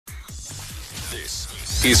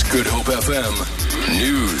This is Good Hope FM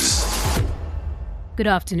News. Good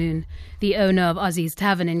afternoon. The owner of Aussie's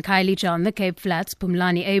Tavern in Khayelitsha on the Cape Flats,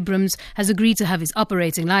 Phumlani Abrams, has agreed to have his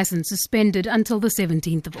operating license suspended until the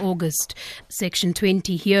 17th of August. Section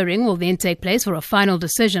 20 hearing will then take place for a final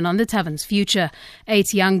decision on the tavern's future.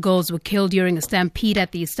 8 young girls were killed during a stampede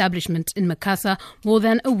at the establishment in Macassar more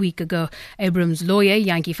than a week ago. Abrams' lawyer,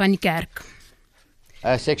 Jantjie van Kerk.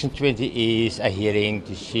 Section 20 is a hearing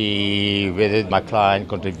to see whether my client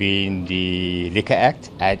contravened the Liquor Act,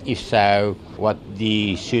 and if so, what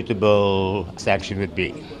the suitable sanction would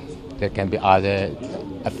be. That can be either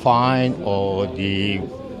a fine or the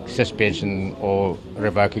suspension or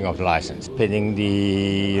revoking of license. Pending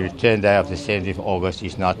the return day of the 17th of August,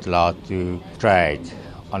 he's not allowed to trade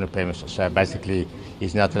on the premises. So basically,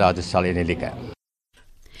 he's not allowed to sell any liquor.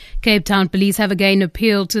 Cape Town police have again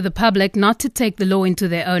appealed to the public not to take the law into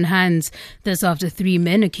their own hands. This after 3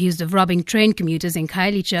 men accused of robbing train commuters in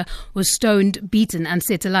Khayelitsha were stoned, beaten and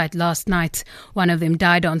set alight last night. One of them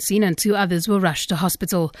died on scene and 2 others were rushed to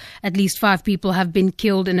hospital. At least 5 people have been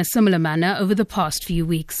killed in a similar manner over the past few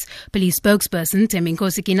weeks. Police spokesperson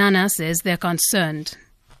Thembinkosi Kinana says they're concerned.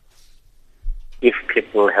 If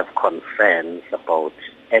people have concerns about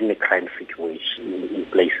any crime situation in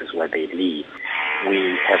places where they live,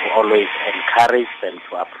 we have always encouraged them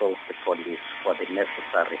to approach the police for the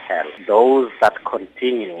necessary help. Those that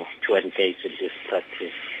continue to engage in this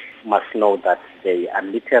practice must know that they are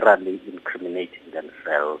literally incriminating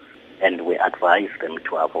themselves, and we advise them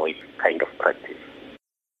to avoid this kind of practice.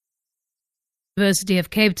 The University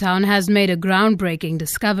of Cape Town has made a groundbreaking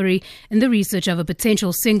discovery in the research of a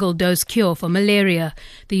potential single-dose cure for malaria.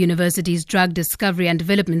 The university's Drug Discovery and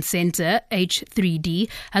Development Centre, H3D,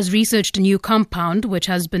 has researched a new compound which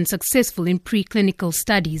has been successful in preclinical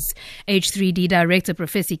studies. H3D Director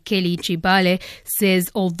Professor Kelly Chibale says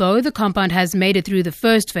although the compound has made it through the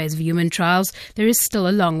first phase of human trials, there is still a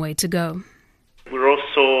long way to go. We're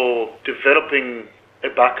also developing a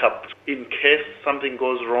backup in case something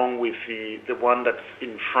goes wrong with the one that's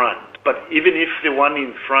in front. But even if the one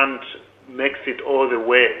in front makes it all the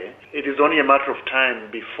way, it is only a matter of time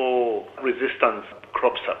before resistance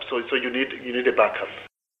crops up. So you need a backup.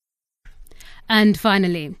 And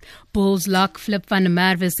finally, Bulls lock Flip van der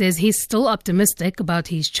Merwe says he's still optimistic about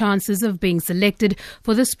his chances of being selected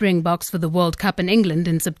for the Springboks for the World Cup in England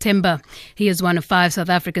in September. He is one of 5 South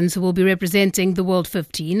Africans who will be representing the World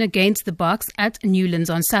 15 against the Boks at Newlands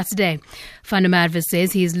on Saturday. Van der Merwe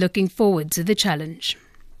says he is looking forward to the challenge.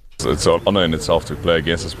 It's an honour in itself to play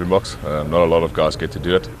against the Springboks. Not a lot of guys get to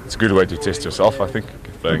do it. It's a good way to test yourself, I think,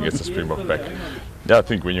 playing against the Springbok pack. Yeah, I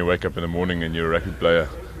think when you wake up in the morning and you're a rugby player,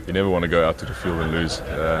 you never want to go out to the field and lose.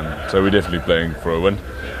 So we're definitely playing for a win.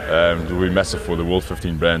 It will be massive for the World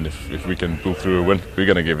 15 brand if we can pull through a win. We're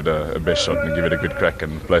going to give it a best shot and give it a good crack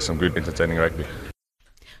and play some good entertaining rugby.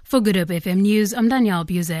 For Good Hope FM News, I'm Danielle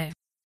Buse.